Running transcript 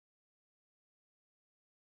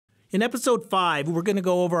In episode 5, we're going to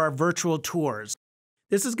go over our virtual tours.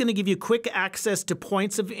 This is going to give you quick access to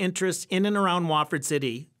points of interest in and around Watford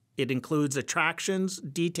City. It includes attractions,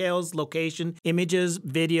 details, location, images,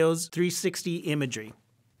 videos, 360 imagery.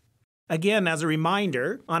 Again, as a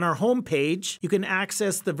reminder, on our homepage, you can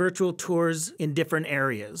access the virtual tours in different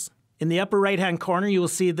areas. In the upper right-hand corner, you will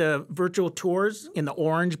see the virtual tours in the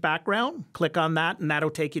orange background. Click on that, and that'll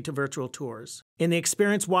take you to virtual tours. In the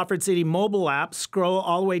Experience Watford City mobile app, scroll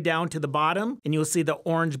all the way down to the bottom, and you'll see the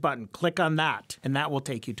orange button. Click on that, and that will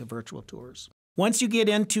take you to virtual tours. Once you get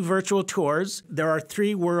into virtual tours, there are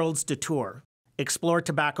 3 worlds to tour. Explore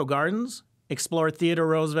Tobacco Gardens, explore Theodore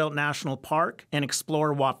Roosevelt National Park, and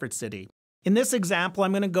explore Watford City. In this example,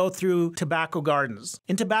 I'm going to go through Tobacco Gardens.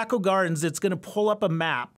 In Tobacco Gardens, it's going to pull up a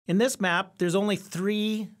map. In this map, there's only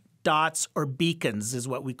 3 dots or beacons is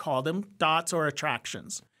what we call them, dots or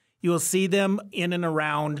attractions. You will see them in and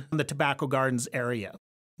around the Tobacco Gardens area.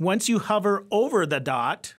 Once you hover over the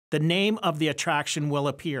dot, the name of the attraction will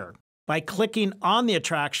appear. By clicking on the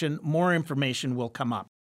attraction, more information will come up.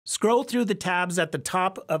 Scroll through the tabs at the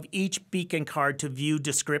top of each beacon card to view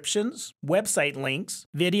descriptions, website links,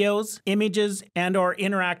 videos, images, and/or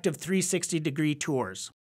interactive 360-degree tours.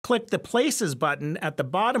 Click the Places button at the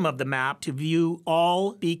bottom of the map to view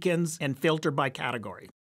all beacons and filter by category.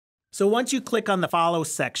 So once you click on the Follow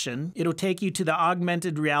section, it'll take you to the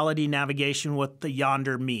augmented reality navigation with the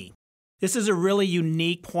Yonder Me. This is a really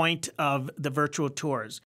unique point of the virtual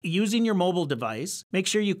tours. Using your mobile device, make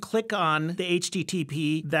sure you click on the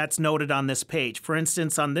HTTP that's noted on this page. For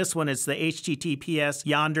instance, on this one, it's the HTTPS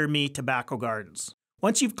Yonder Me Tobacco Gardens.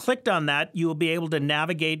 Once you've clicked on that, you will be able to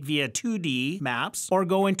navigate via 2D maps or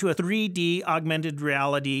go into a 3D augmented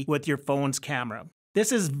reality with your phone's camera.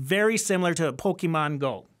 This is very similar to Pokemon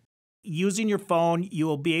Go. Using your phone, you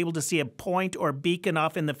will be able to see a point or beacon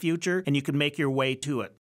off in the future, and you can make your way to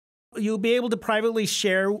it. You'll be able to privately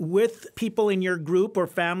share with people in your group or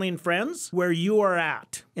family and friends where you are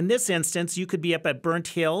at. In this instance, you could be up at Burnt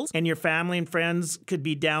Hills and your family and friends could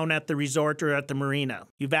be down at the resort or at the marina.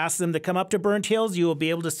 You've asked them to come up to Burnt Hills, you will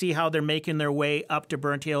be able to see how they're making their way up to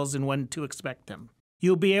Burnt Hills and when to expect them.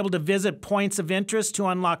 You'll be able to visit points of interest to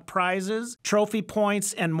unlock prizes, trophy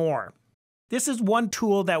points, and more. This is one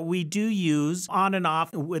tool that we do use on and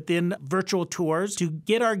off within virtual tours to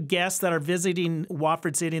get our guests that are visiting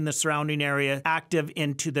Watford City and the surrounding area active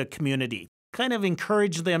into the community. Kind of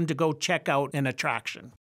encourage them to go check out an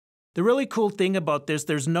attraction. The really cool thing about this,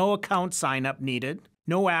 there's no account sign up needed,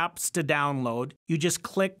 no apps to download. You just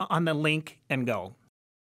click on the link and go.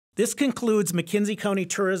 This concludes McKenzie County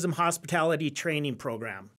Tourism Hospitality Training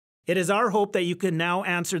Program. It is our hope that you can now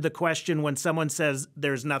answer the question when someone says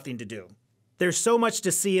there's nothing to do. There's so much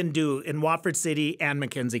to see and do in Watford City and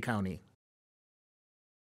McKenzie County.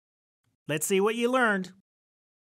 Let's see what you learned.